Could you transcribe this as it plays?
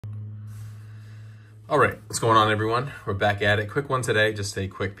All right, what's going on, everyone? We're back at it. Quick one today, just a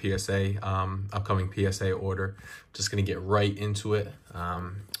quick PSA, upcoming PSA order. Just gonna get right into it.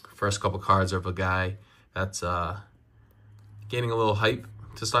 First couple cards are of a guy that's gaining a little hype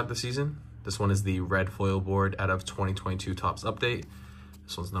to start the season. This one is the red foil board out of 2022 Topps Update.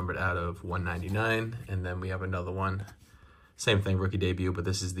 This one's numbered out of 199, and then we have another one. Same thing, rookie debut, but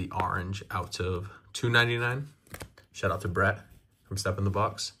this is the orange out of 299. Shout out to Brett from Step in the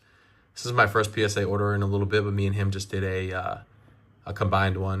Box. This is my first PSA order in a little bit, but me and him just did a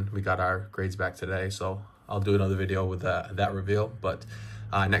combined one. We got our grades back today, so I'll do another video with that reveal. But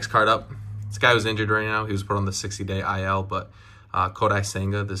next card up, this guy was injured right now. He was put on the 60-day IL, but Kodai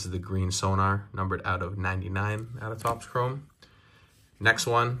Senga, this is the green sonar, numbered out of 99 out of Topps Chrome. Next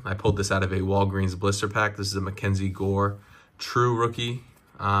one, I pulled this out of a Walgreens blister pack. This is a Mackenzie Gore True Rookie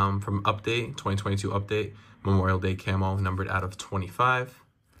from Update, 2022 Update, Memorial Day Camo, numbered out of 25.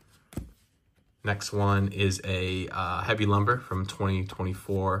 Next one is a Heavy Lumber from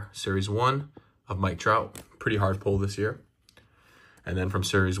 2024 Series 1 of Mike Trout. Pretty hard pull this year. And then from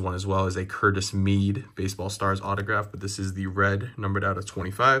Series 1 as well is a Curtis Mead Baseball Stars autograph, but this is the red, numbered out of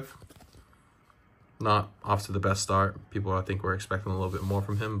 25. Not off to the best start. People, I think, were expecting a little bit more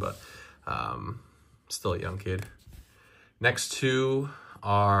from him, but still a young kid. Next two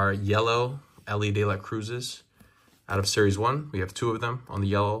are yellow Elly De La Cruzes out of Series 1. We have two of them on the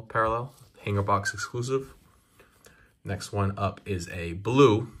yellow parallel. Hanger box exclusive. Next one up is a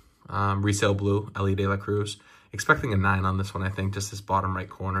blue, resale blue, Elly De La Cruz. Expecting a 9 on this one, I think. Just this bottom right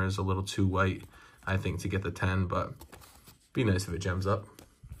corner is a little too white, I think, to get the 10, but be nice if it gems up.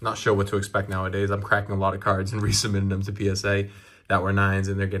 Not sure what to expect nowadays. I'm cracking a lot of cards and resubmitting them to PSA that were 9s,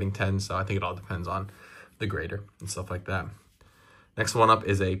 and they're getting 10s, so I think it all depends on the grader and stuff like that. Next one up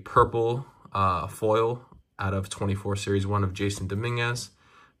is a purple foil out of 24 Series 1 of Jason Dominguez.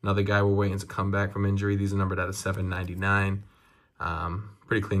 Another guy we're waiting to come back from injury. These are numbered out of 799.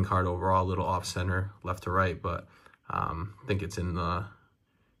 Pretty clean card overall, a little off center, left to right, but I think it's in the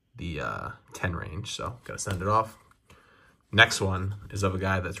 10 range, so gotta send it off. Next one is of a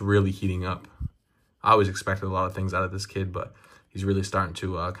guy that's really heating up. I always expected a lot of things out of this kid, but he's really starting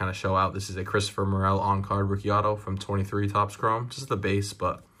to kind of show out. This is a Christopher Morel on-card rookie auto from 23 Topps Chrome. Just the base,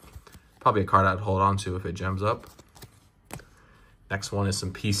 but probably a card I'd hold on to if it gems up. Next one is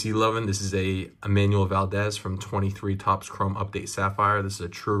some PC loving. This is a Emmanuel Valdez from 23 Topps Chrome Update Sapphire. This is a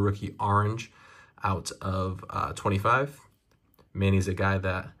true rookie orange out of 25. Manny's a guy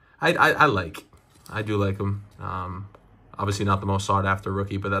that I like. I do like him. Obviously not the most sought after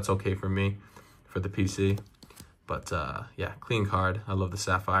rookie, but that's okay for me for the PC. But yeah, clean card. I love the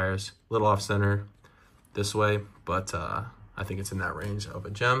sapphires. A little off center this way, but I think it's in that range of a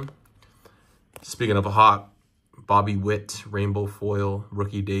gem. Speaking of a hawk, Bobby Witt Rainbow Foil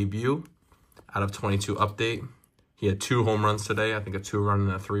Rookie Debut out of 22 Update. He had 2 home runs today. I think a 2-run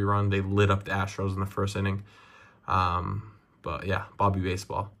and a 3-run. They lit up the Astros in the first inning. But yeah, Bobby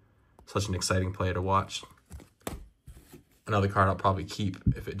Baseball. Such an exciting player to watch. Another card I'll probably keep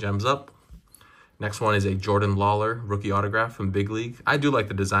if it gems up. Next one is a Jordan Lawler Rookie Autograph from Big League. I do like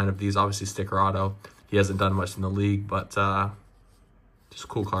the design of these. Obviously sticker auto. He hasn't done much in the league, but just a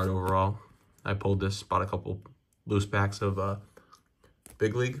cool card overall. I pulled this, bought a couple loose packs of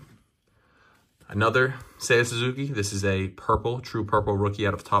Big League. Another Seiya Suzuki. This is a purple, true purple rookie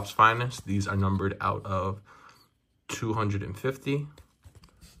out of Topps Finest. These are numbered out of 250.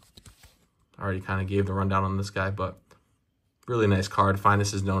 I already kind of gave the rundown on this guy, but really nice card.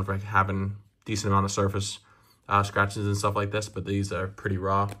 Finest is known for having decent amount of surface scratches and stuff like this, but these are pretty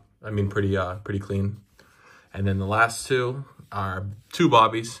raw. I mean, pretty clean. And then the last two are 2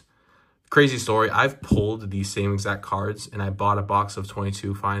 Bobbies. Crazy story, I've pulled these same exact cards, and I bought a box of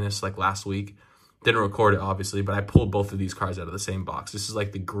 22 Finest like last week. Didn't record it, obviously, but I pulled both of these cards out of the same box. This is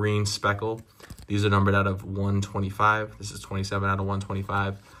like the green speckle. These are numbered out of 125. This is 27 out of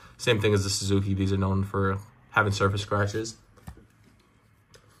 125. Same thing as the Suzuki. These are known for having surface scratches.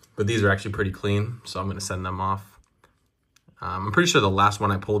 But these are actually pretty clean, so I'm going to send them off. I'm pretty sure the last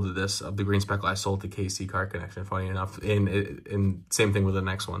one I pulled of this, of the green speckle, I sold to KC Card Connection, funny enough. And same thing with the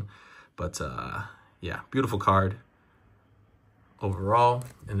next one. But yeah, beautiful card overall.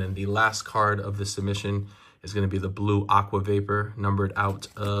 And then the last card of the submission is going to be the blue Aqua Vapor, numbered out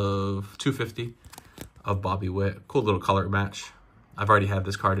of 250 of Bobby Witt. Cool little color match. I've already had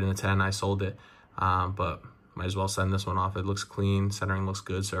this card in a 10. I sold it, but might as well send this one off. It looks clean. Centering looks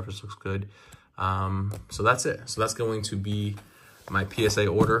good. Surface looks good. So that's it. So that's going to be my PSA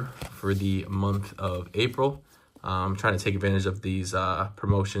order for the month of April. I'm trying to take advantage of these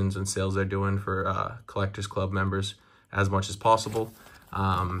promotions and sales they're doing for Collectors Club members as much as possible.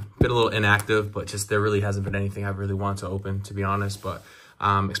 Been a little inactive, but just there really hasn't been anything I've really wanted to open, to be honest. But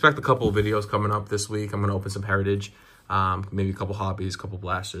expect a couple of videos coming up this week. I'm going to open some Heritage, maybe a couple hobbies, a couple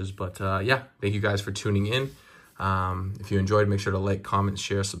blasters. But yeah, thank you guys for tuning in. If you enjoyed, make sure to like, comment,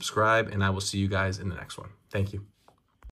 share, subscribe, and I will see you guys in the next one. Thank you.